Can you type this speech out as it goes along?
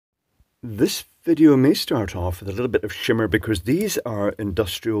This video may start off with a little bit of shimmer because these are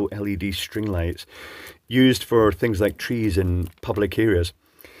industrial LED string lights used for things like trees in public areas.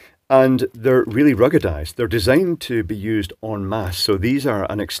 And they're really ruggedized. They're designed to be used en masse. So these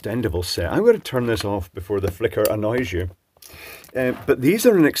are an extendable set. I'm going to turn this off before the flicker annoys you. But these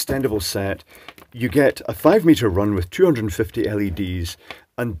are an extendable set. You get a 5-meter run with 250 LEDs.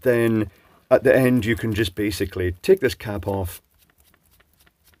 And then at the end, you can just basically take this cap off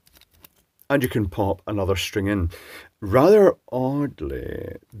and you can pop another string in. Rather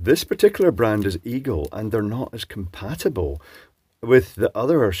oddly, this particular brand is Eagle, and they're not as compatible with the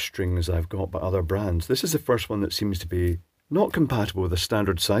other strings I've got by other brands. This is the first one that seems to be not compatible with a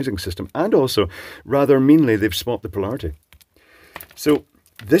standard sizing system, and also, rather meanly, they've swapped the polarity. So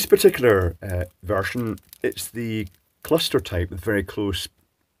this particular version, it's the cluster type with very close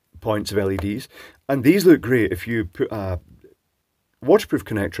points of LEDs, and these look great if you put a waterproof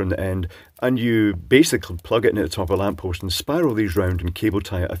connector on the end and you basically plug it into the top of a lamppost and spiral these round and cable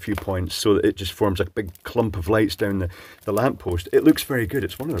tie at a few points so that it just forms a big clump of lights down the lamppost. It looks very good.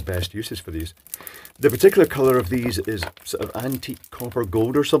 It's one of the best uses for these. The particular colour of these is sort of antique copper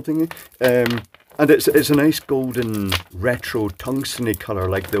gold or something, and it's a nice golden retro tungsten-y colour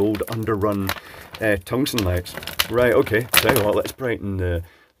like the old underrun tungsten lights. Right, okay, tell you what, let's brighten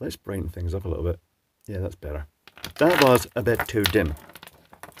things up a little bit. Yeah, that's better. That was a bit too dim,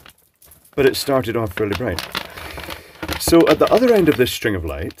 but it started off really bright. So at the other end of this string of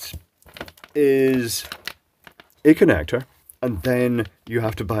lights is a connector, and then you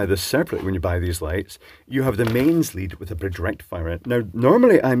have to buy this separately when you buy these lights. You have the mains lead with a bridge rectifier in it. Now,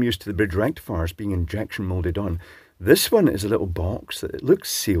 normally I'm used to the bridge rectifiers being injection molded on. This one is a little box that it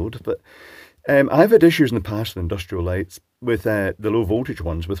looks sealed, but I've had issues in the past with industrial lights, with the low voltage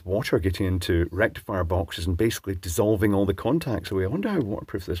ones, with water getting into rectifier boxes and basically dissolving all the contacts away. I wonder how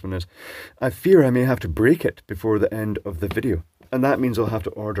waterproof this one is. I fear I may have to break it before the end of the video, and that means I'll have to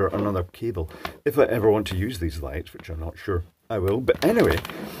order another cable if I ever want to use these lights, which I'm not sure I will. But anyway,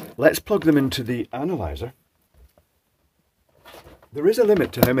 let's plug them into the analyzer. There is a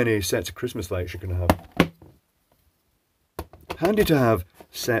limit to how many sets of Christmas lights you can have. Handy to have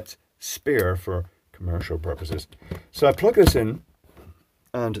sets spare for commercial purposes. So I plug this in,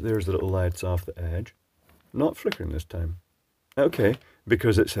 and there's the little lights off the edge. Not flickering this time. Okay,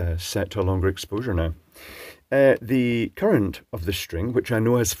 because it's set to a longer exposure now. The current of the string, which I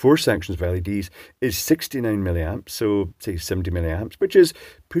know has 4 sections of LEDs, is 69 milliamps, so say 70 milliamps, which is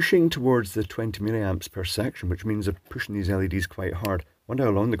pushing towards the 20 milliamps per section, which means they're pushing these LEDs quite hard. Wonder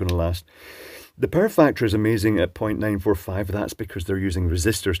how long they're going to last. The power factor is amazing at 0.945. That's because they're using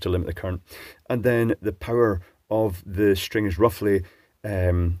resistors to limit the current. And then the power of the string is roughly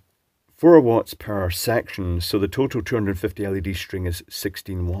 4 watts per section. So the total 250 LED string is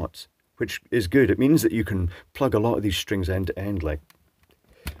 16 watts, which is good. It means that you can plug a lot of these strings end to end. Like,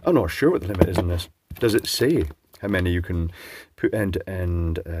 I'm not sure what the limit is in this. Does it say how many you can put end to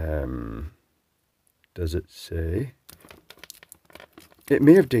end? Does it say? It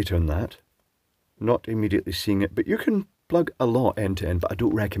may have data on that. Not immediately seeing it, but you can plug a lot end to end, but I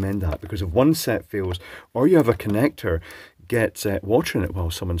don't recommend that, because if one set fails or you have a connector gets water in it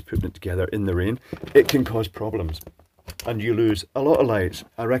while someone's putting it together in the rain, it can cause problems and you lose a lot of lights.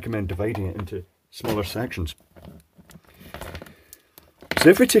 I recommend dividing it into smaller sections. So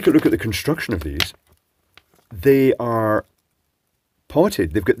if we take a look at the construction of these, they are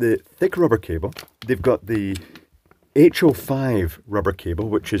potted. They've got the thick rubber cable, they've got the HO5 rubber cable,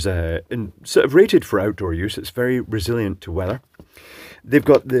 which is sort of rated for outdoor use. It's very resilient to weather. They've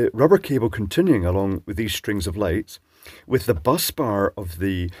got the rubber cable continuing along with these strings of lights, with the bus bar of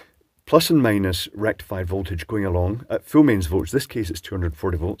the plus and minus rectified voltage going along at full mains voltage. In this case, it's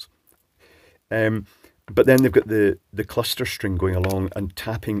 240 volts. But then they've got the cluster string going along and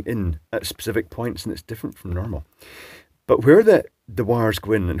tapping in at specific points, and it's different from normal. But where the wires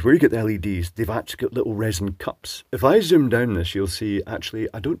go in and where you get the LEDs, they've actually got little resin cups. If I zoom down this, you'll see, actually,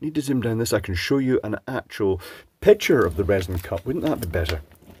 I don't need to zoom down this. I can show you an actual picture of the resin cup. Wouldn't that be better?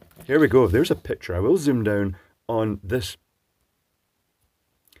 Here we go. There's a picture. I will zoom down on this.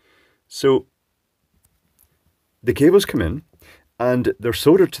 So the cables come in and they're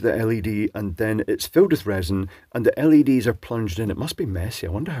soldered to the LED, and then it's filled with resin and the LEDs are plunged in. It must be messy. I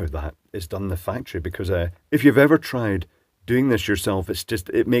wonder how that is done in the factory, because if you've ever tried doing this yourself,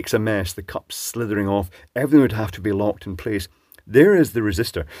 it makes a mess. The cups slithering off, everything would have to be locked in place. There is the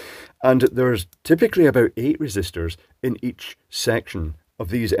resistor, and there's typically about 8 resistors in each section of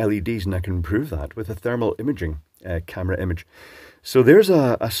these LEDs, and I can prove that with a thermal imaging camera image. So there's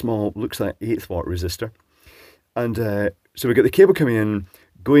a small, looks like 8 watt resistor, and so we've got the cable coming in,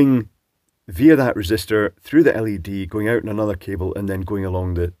 going via that resistor, through the LED, going out in another cable, and then going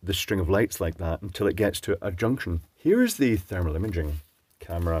along the string of lights like that until it gets to a junction. Here's the thermal imaging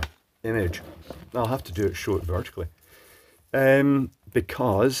camera image. I'll have to show it vertically.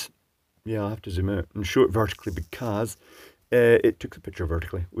 Because, yeah, I'll have to zoom out and show it vertically because it took the picture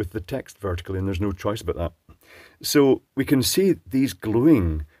vertically with the text vertically, and there's no choice about that. So we can see these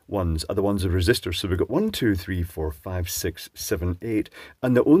glowing ones are the ones of resistors. So we've got 1, 2, 3, 4, 5, 6, 7, 8.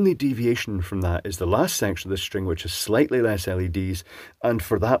 And the only deviation from that is the last section of the string, which is slightly less LEDs. And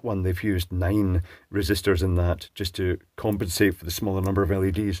for that one, they've used 9 resistors in that just to compensate for the smaller number of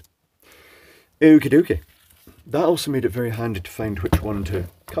LEDs. Okie dokie. That also made it very handy to find which one to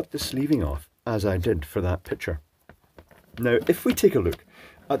cut the sleeving off, as I did for that picture. Now, if we take a look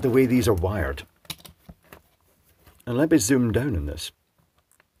at the way these are wired, and let me zoom down on this.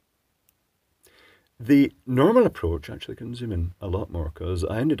 The normal approach, actually I can zoom in a lot more because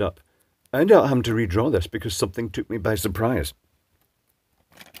I ended up having to redraw this because something took me by surprise.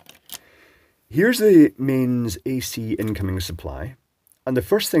 Here's the mains AC incoming supply, and the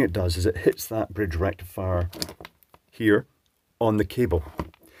first thing it does is it hits that bridge rectifier here on the cable.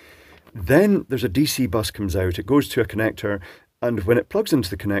 Then there's a DC bus comes out, it goes to a connector, and when it plugs into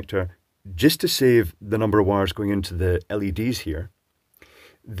the connector, just to save the number of wires going into the LEDs here,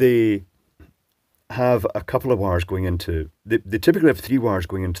 they have a couple of wires going into, they typically have 3 wires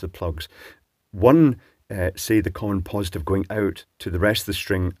going into the plugs. One, say the common positive going out to the rest of the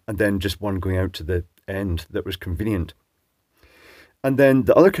string, and then just one going out to the end that was convenient. And then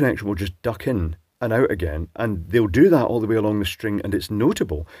the other connection will just duck in and out again, and they'll do that all the way along the string, and it's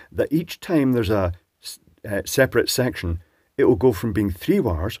notable that each time there's a separate section, it will go from being 3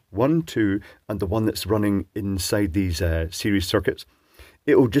 wires, 1, 2, and the one that's running inside these series circuits,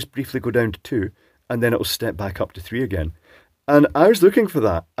 it will just briefly go down to 2, and then it will step back up to 3 again. And I was looking for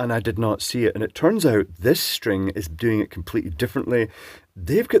that, and I did not see it. And it turns out this string is doing it completely differently.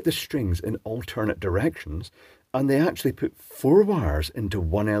 They've got the strings in alternate directions, and they actually put 4 wires into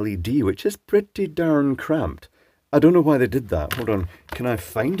one LED, which is pretty darn cramped. I don't know why they did that. Hold on, can I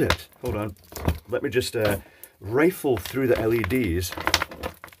find it? Hold on, let me just rifle through the LEDs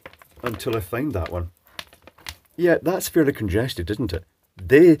until I find that one. Yeah, that's fairly congested, isn't it?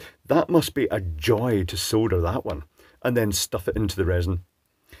 That must be a joy to solder that one and then stuff it into the resin.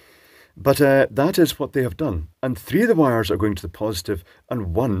 But that is what they have done. And 3 of the wires are going to the positive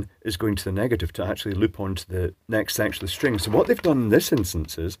and 1 is going to the negative to actually loop onto the next section of the string. So what they've done in this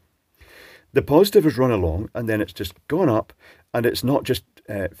instance is the positive has run along and then it's just gone up, and it's not just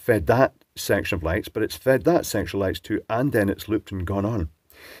fed that section of lights, but it's fed that section of lights too, and then it's looped and gone on.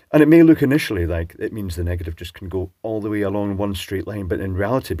 And it may look initially like it means the negative just can go all the way along one straight line, but in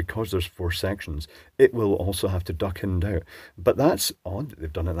reality, because there's 4 sections, it will also have to duck in and out. But that's odd that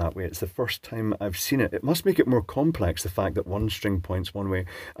they've done it that way. It's the first time I've seen it. It must make it more complex, the fact that one string points one way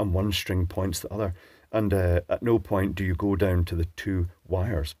and one string points the other. And at no point do you go down to the 2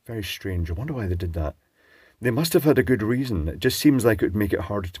 wires. Very strange. I wonder why they did that. They must have had a good reason. It just seems like it would make it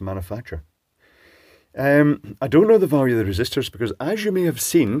harder to manufacture. I don't know the value of the resistors because, as you may have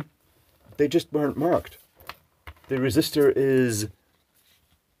seen, they just weren't marked. The resistor is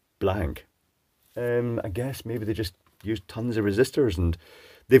blank. I guess maybe they just used tons of resistors and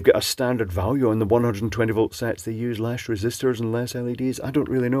they've got a standard value on the 120 volt sets. They use less resistors and less LEDs. I don't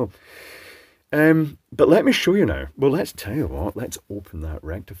really know. But let me show you now. Well, let's tell you what. Let's open that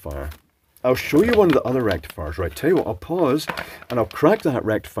rectifier. I'll show you one of the other rectifiers, right? Tell you what, I'll pause and I'll crack that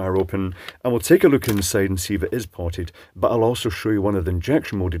rectifier open and we'll take a look inside and see if it is potted, but I'll also show you one of the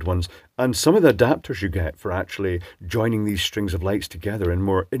injection molded ones and some of the adapters you get for actually joining these strings of lights together in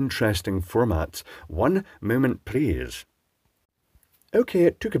more interesting formats. One moment, please. Okay,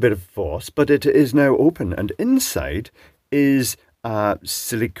 it took a bit of force, but it is now open, and inside is a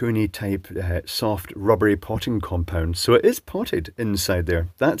silicone type soft rubbery potting compound. So it is potted inside there.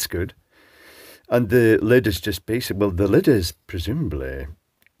 That's good. And the lid is just basic. Well, the lid is presumably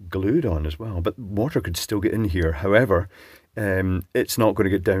glued on as well, but water could still get in here. However, it's not going to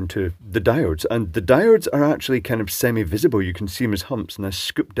get down to the diodes. And the diodes are actually kind of semi-visible. You can see them as humps. And I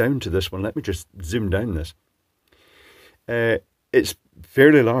scooped down to this one. Let me just zoom down this. It's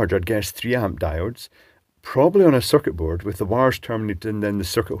fairly large. I'd guess 3 amp diodes, probably on a circuit board with the wires terminated, and then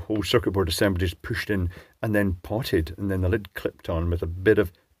the whole circuit board assembly is pushed in and then potted, and then the lid clipped on with a bit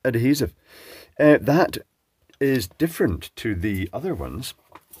of adhesive. That is different to the other ones.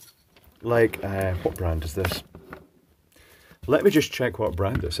 Like, what brand is this? Let me just check what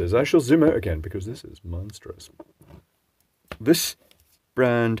brand this is. I shall zoom out again because this is monstrous. This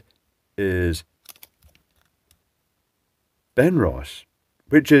brand is Benros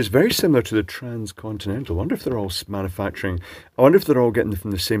which is very similar to the Transcontinental. I wonder if they're all manufacturing, I wonder if they're all getting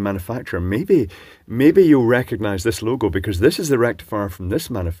from the same manufacturer. Maybe you'll recognize this logo because this is the rectifier from this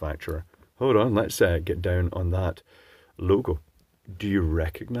manufacturer. Hold on, let's get down on that logo. Do you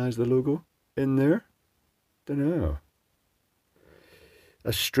recognize the logo in there? Don't know.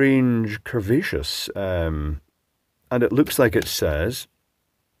 A strange curvaceous, and it looks like it says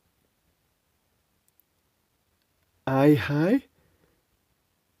I high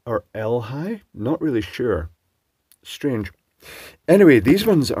or L high, not really sure. Strange. Anyway, these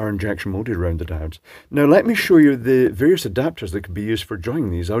ones are injection molded around the diodes. Now let me show you the various adapters that could be used for joining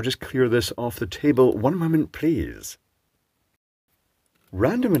these. I'll just clear this off the table. One moment, please.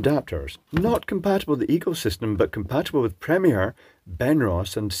 Random adapters, not compatible with the ecosystem, but compatible with Premier,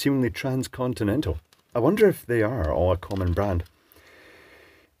 Benros, and seemingly Transcontinental. I wonder if they are all a common brand.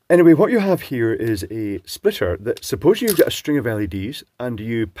 Anyway, what you have here is a splitter that, suppose you've got a string of LEDs and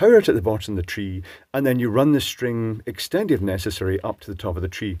you power it at the bottom of the tree, and then you run the string, extended if necessary, up to the top of the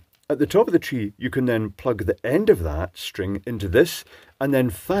tree. At the top of the tree, you can then plug the end of that string into this, and then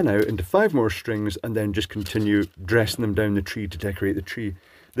fan out into 5 more strings, and then just continue dressing them down the tree to decorate the tree.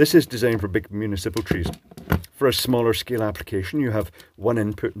 This is designed for big municipal trees. For a smaller scale application, you have 1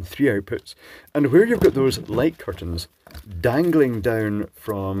 input and 3 outputs. And where you've got those light curtains dangling down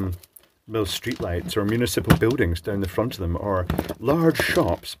from street lights or municipal buildings down the front of them, or large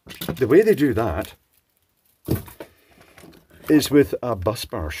shops, the way they do that is with a bus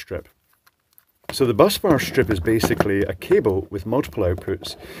bar strip. So the bus bar strip is basically a cable with multiple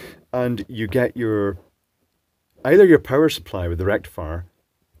outputs, and you get either your power supply with the rectifier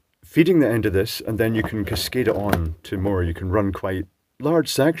feeding the end of this, and then you can cascade it on to more. You can run quite large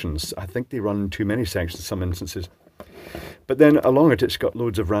sections. I think they run too many sections in some instances. But then along it, it's got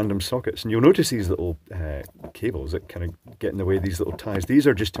loads of random sockets. And you'll notice these little cables that kind of get in the way of these little ties. These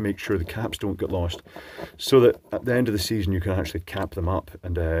are just to make sure the caps don't get lost, so that at the end of the season, you can actually cap them up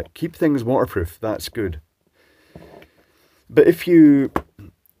and keep things waterproof. That's good. But if you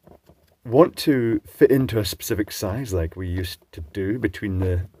want to fit into a specific size like we used to do between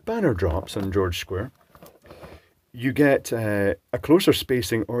the banner drops on George Square, you get a closer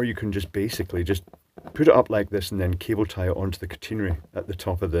spacing, or you can just basically just put it up like this and then cable tie it onto the catenary at the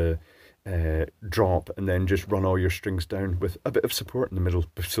top of the drop, and then just run all your strings down with a bit of support in the middle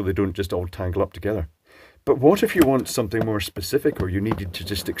so they don't just all tangle up together. But what if you want something more specific, or you needed to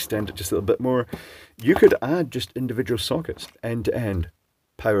just extend it just a little bit more? You could add just individual sockets, end to end,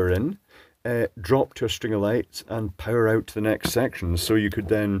 power in, drop to a string of lights, and power out to the next section. So you could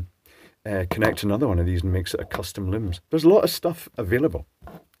then connect another one of these and makes it a custom limbs. There's a lot of stuff available.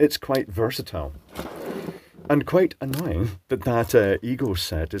 It's quite versatile. And quite annoying that that Ego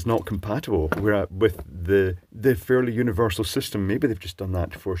set is not compatible with the fairly universal system. Maybe they've just done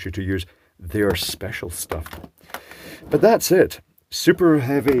that to force you to use their special stuff. But that's it. Super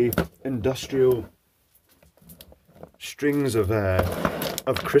heavy industrial strings of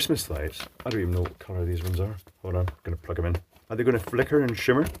Christmas lights. I don't even know what colour these ones are. Hold on, I'm going to plug them in. Are they going to flicker and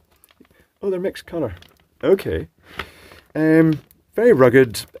shimmer? Oh, they're mixed colour. Okay. Very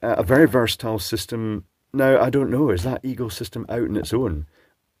rugged, a very versatile system. Now, I don't know, is that Eagle system out on its own?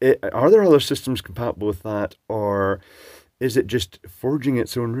 Are there other systems compatible with that, or is it just forging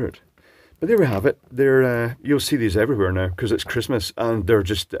its own route? But there we have it. You'll see these everywhere now because it's Christmas, and they're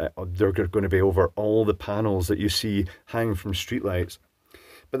going to be over all the panels that you see hanging from streetlights.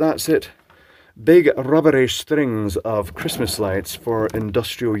 But that's it. Big rubbery strings of Christmas lights for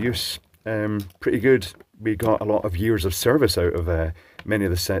industrial use. Pretty good. We got a lot of years of service out of many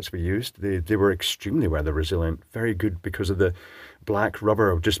of the sets we used. They were extremely weather resilient. Very good because of the black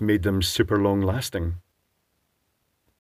rubber just made them super long lasting.